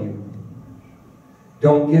tell you,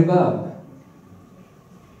 don't give up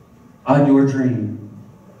on your dream.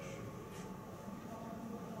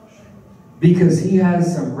 Because He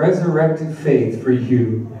has some resurrected faith for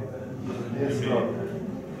you.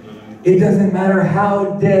 It doesn't matter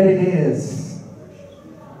how dead it is.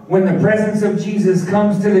 When the presence of Jesus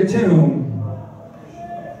comes to the tomb,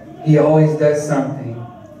 He always does something.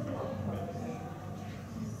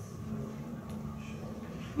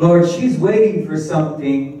 Lord, she's waiting for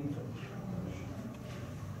something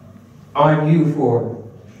on you for.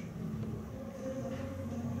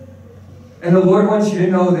 And the Lord wants you to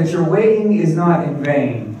know that your waiting is not in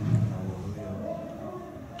vain.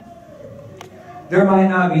 There might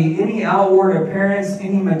not be any outward appearance,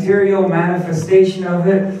 any material manifestation of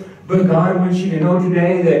it, but God wants you to know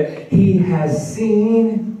today that He has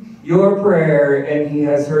seen your prayer and He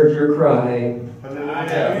has heard your cry.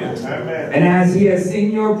 And as He has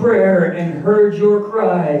seen your prayer and heard your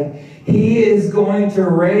cry, He is going to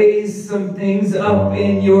raise some things up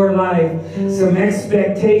in your life. Some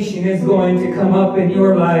expectation is going to come up in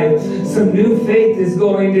your life. Some new faith is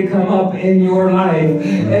going to come up in your life.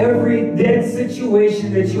 Every dead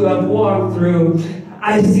situation that you have walked through,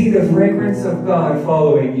 I see the fragrance of God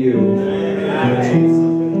following you.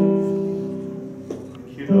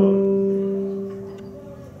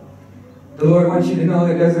 The Lord wants you to know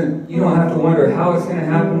that you don't have to wonder how it's going to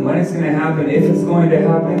happen, when it's going to happen, if it's going to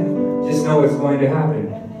happen. Just know it's going to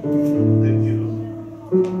happen.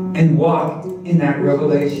 And walk in that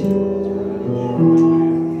revelation.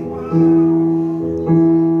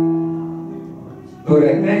 Lord,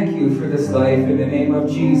 I thank you for this life in the name of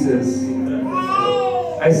Jesus.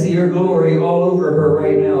 I see your glory all over her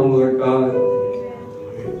right now, Lord God.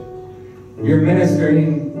 You're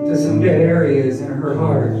ministering to some dead areas in her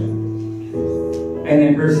heart and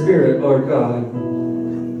in her spirit, Lord God.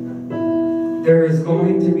 There is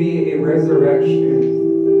going to be a resurrection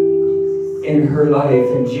in her life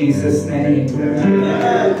in Jesus' name.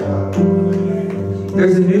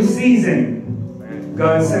 There's a new season.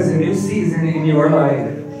 God says a new season in your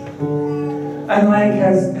life. Unlike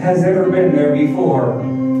has ever been there before.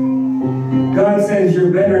 God says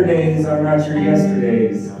your better days are not your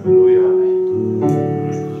yesterdays.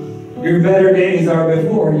 Your better days are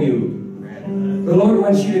before you. The Lord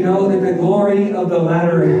wants you to know that the glory of the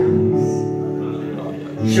latter house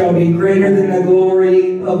shall be greater than the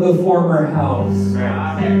glory of the former house.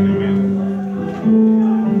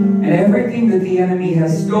 And everything that the enemy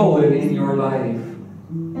has stolen in your life,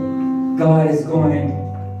 God is going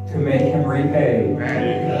to make him repay.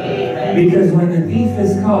 Because when the thief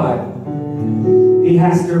is caught, he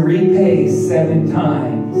has to repay 7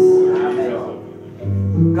 times.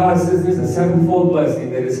 God says there's a 7-fold blessing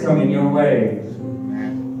that is coming your way,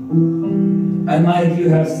 unlike you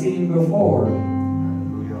have seen before.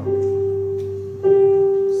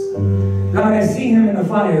 God, I see him in the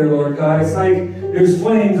fire, Lord God. It's like there's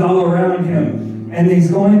flames all around him, and he's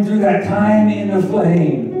going through that time in the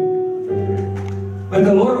flame. But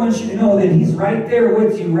the Lord wants you to know that he's right there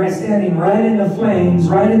with you, right, standing right in the flames,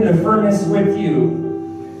 right in the furnace with you.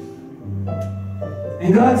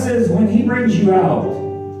 And God says when he brings you out,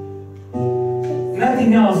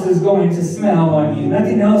 Nothing else is going to smell on you.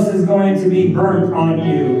 Nothing else is going to be burnt on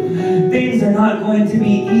you. Things are not going to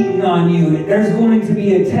be eaten on you. There's going to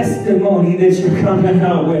be a testimony that you're coming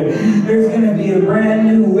out with. There's going to be a brand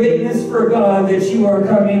new witness for God that you are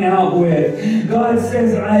coming out with. God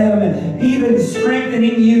says, I am even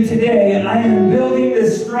strengthening you today. I am building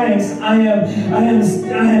the strengths. I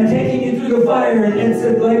am taking you through the fire. It's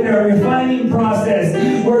like a refining process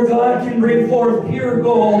where God can bring forth pure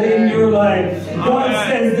gold in your life. God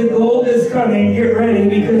says the gold is coming. Get ready,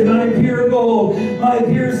 because my pure gold, my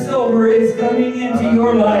pure silver is coming into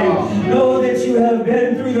your life. Know that you have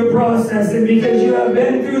been through the process, and because you have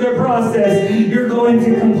been through the process, you're going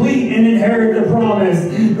to complete and inherit the promise.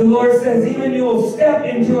 The Lord says even you'll step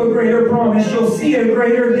into a greater promise. You'll see a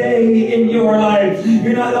greater day in your life.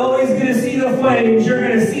 You're not always going to see the flames. You're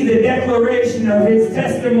going to see the declaration of His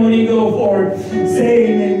testimony go forth,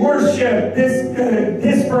 saying, worship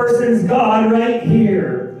this person's God right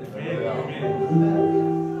here.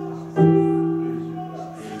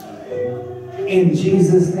 In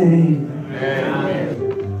Jesus' name.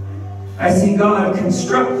 I see God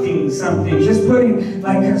constructing something, just putting,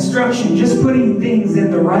 like construction, just putting things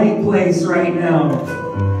in the right place right now.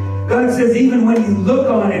 God says even when you look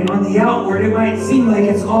on it, on the outward, it might seem like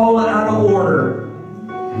it's all out of order.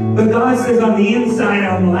 But God says on the inside,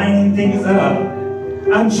 I'm lining things up.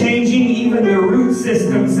 I'm changing even the root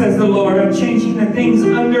system, says the Lord. I'm changing the things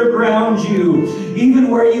underground you. Even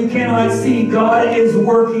where you cannot see, God is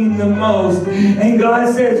working the most. And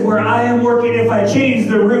God says, where I am working, if I change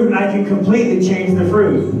the root, I can completely change the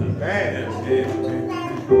fruit.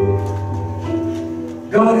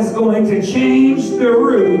 God is going to change the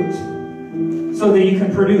root so that you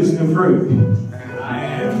can produce new fruit.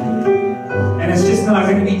 And it's just not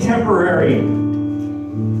going to be temporary.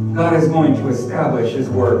 God is going to establish His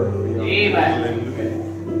work. Amen.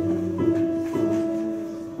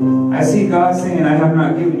 I see God saying, I have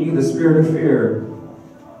not given you the spirit of fear,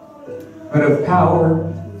 but of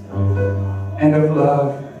power and of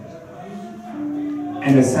love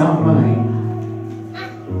and a sound mind.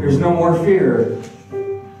 There's no more fear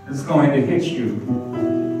that's going to hit you.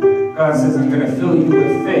 God says, I'm going to fill you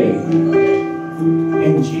with faith.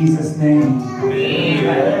 In Jesus' name.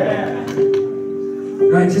 Amen.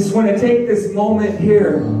 I just want to take this moment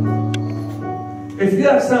here. If you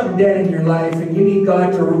have something dead in your life and you need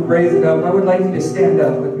God to raise it up, I would like you to stand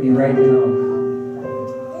up with me right now.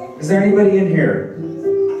 Is there anybody in here?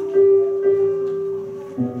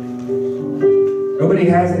 Nobody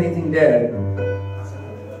has anything dead.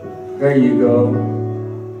 There you go.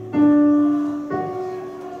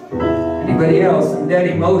 Anybody else? Some dead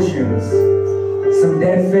emotions. Some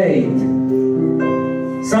dead faith.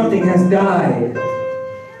 Something has died.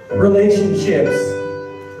 Relationships,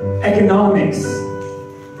 economics,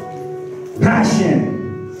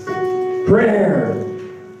 passion, prayer.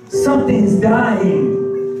 Something's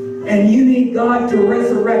dying, and you need God to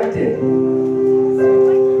resurrect it.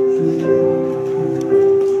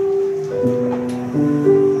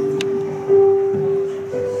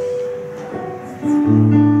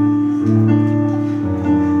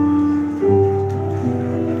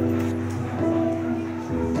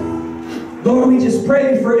 Lord, we just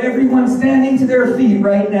pray for everyone standing to their feet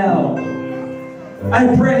right now.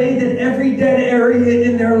 I pray that every dead area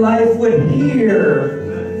in their life would hear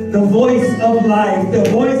the voice of life, the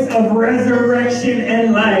voice of resurrection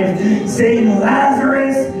and life, saying,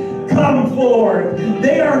 Lazarus, come forth.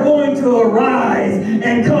 They are going to arise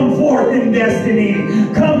and come forth in destiny.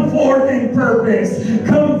 Come forth in purpose.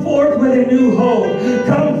 Come forth with a new hope.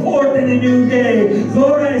 Come forth in a new day.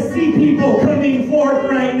 Lord, I see people coming forth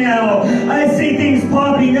right now. I see things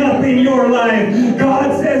popping up in your life.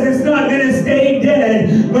 God says it's not going to stay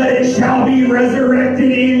dead, but it shall be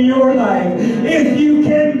resurrected in your life. If you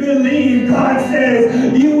can believe, God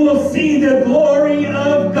says you will see the glory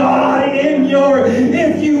of God in your,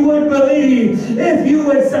 if you would believe, if you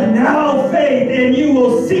would now faith, and you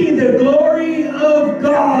will see the glory of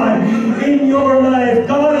God in your life.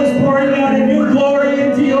 God